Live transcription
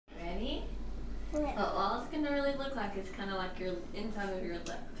lip. Well, all it's going to really look like is kind of like your inside of your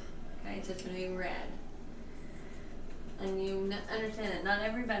lip. Okay, it's just going to be red. And you understand that not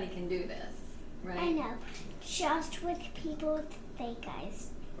everybody can do this, right? I know. Just with people with fake eyes.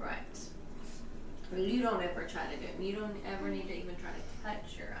 Right. Well, you don't ever try to do it. You don't ever need to even try to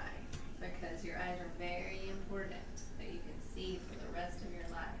touch your eye, because your eyes are very important that you can see for the rest of your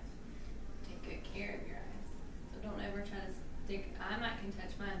life. Take good care of your eyes. So don't ever try to stick. I can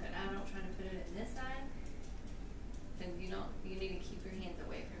touch mine, but I don't try to put it in this eye. Then you need to keep your hands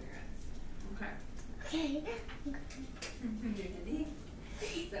away from your eyes. Okay. Okay. Ready?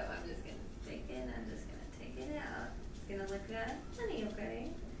 So I'm just gonna take it. I'm just gonna take it out. It's gonna look good, honey. Okay.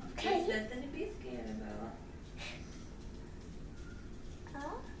 Okay. There's nothing to be scared about.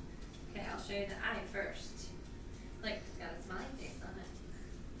 Okay, I'll show you the eye first. Look, it's got a smiley face on it.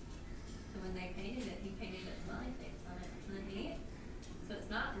 And when they painted it, he painted a smiley face on it. Isn't that neat? So it's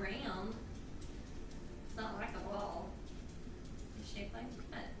not round. It's not like a ball. It's shaped like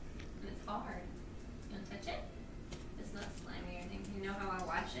that. And it's hard. You want to touch it? It's not slimy or anything. You know how I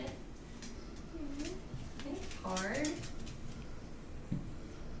wash it? It's hard.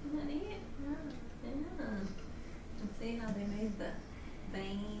 Isn't that neat? Yeah. And see how they made the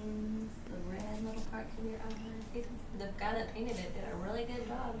veins, the red little parts of your eyes. The guy that painted it did a really good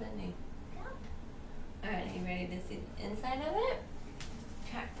job, didn't he? Yeah. Alright, are you ready to see the inside of it?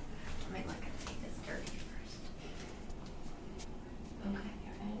 Okay. Let me look and see if it's dirty first. Okay,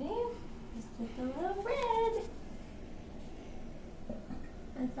 you ready? It's just a little red.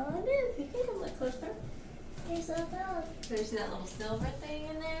 That's all it is. You can come look closer. There's a little. So you see that little silver thing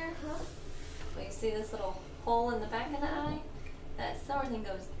in there? Well, you see this little hole in the back of the eye? That silver thing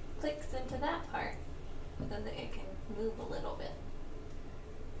clicks into that part so that it can move a little bit.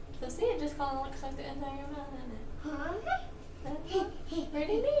 So see, it just kind of looks like the inside of your mouth, doesn't it? That's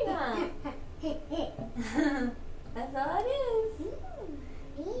pretty neat, huh? That's all it is.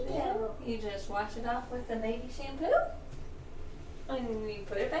 Yeah. You just wash it off with the baby shampoo, and you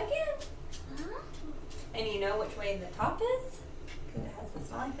put it back in. And you know which way the top is? Because it has the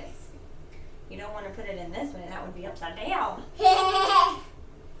smiley face. You don't want to put it in this way, that would be upside down. Yeah,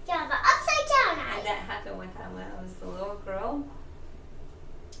 but upside down eye. And that happened one time when I was a little girl.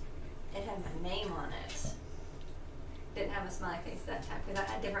 It had my name on it. Didn't have a smiley face that time because I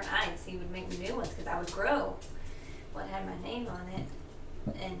had different eyes. He would make me new ones because I would grow. Well, it had my name on it.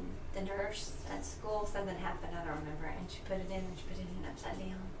 And the nurse at school, something happened, I don't remember. And she put it in and she put it in upside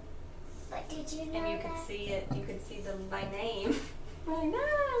down. But did you know and you could see it, you could see my name. I'm like, no,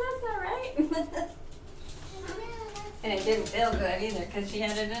 that's not right. And it didn't feel good either because she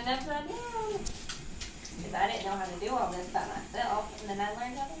had it in upside down. Because I didn't know how to do all this by myself, and then I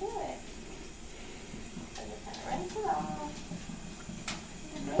learned how to do it. So I just had to rinse it off.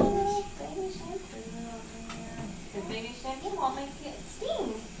 Baby shampoo over here. Because baby shampoo won't make it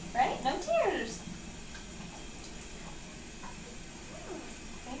sting, right? No tears.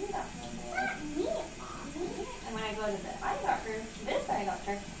 Maybe not really good. And when I go to the eye doctor, this eye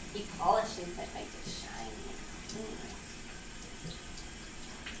doctor, he polishes it, makes it shiny.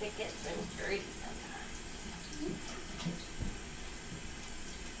 It gets really dirty sometimes.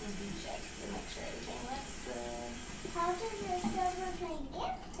 Check to make sure everything looks good. How did the silver thing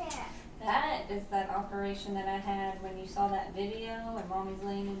get there? That is that operation that I had when you saw that video and Mommy's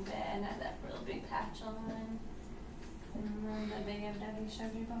laying in bed and had that real big patch on. Remember the video that I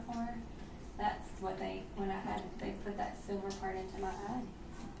showed you before? That's what they put that silver part into my eye.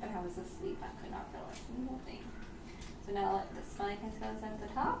 But I was asleep, I could not feel a single thing. So now let the smiley face goes at the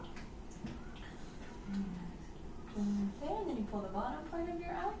top. There, and then you pull the bottom part of your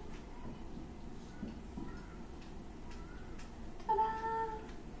eye. Ta-da!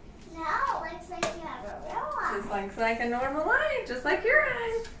 No, it looks like you have a real eye. Just looks like a normal eye, just like your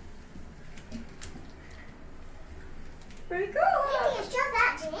eye. Pretty cool. Maybe you show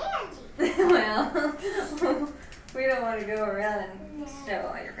that to Angie. Well, we don't want to go around and show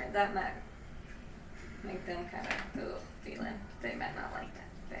all your friends. That might make them kind of feeling. They might not like that.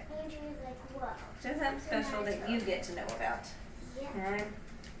 But Andrew's like, whoa. just something special that you get to know about. Yeah. Alright?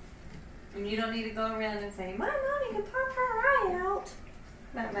 And you don't need to go around and say, my mommy can pop her eye out.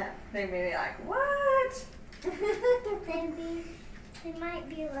 They may be like, what? They might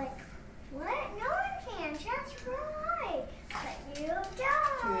be like, what? No one can. Just right. But you don't.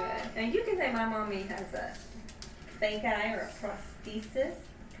 Good. And you can say my mommy has a fake eye or a prosthesis.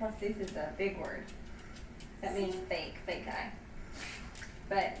 Prosthesis is a big word. That means fake eye.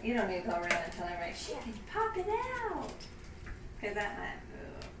 But you don't need to go around and tell everybody, she can pop it out. Because that might,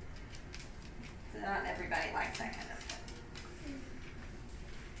 not everybody likes that kind of stuff.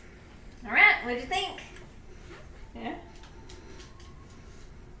 Alright. that? What'd you think? Yeah?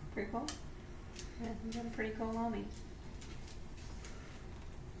 Pretty cool? Yeah, you got a pretty cool mommy.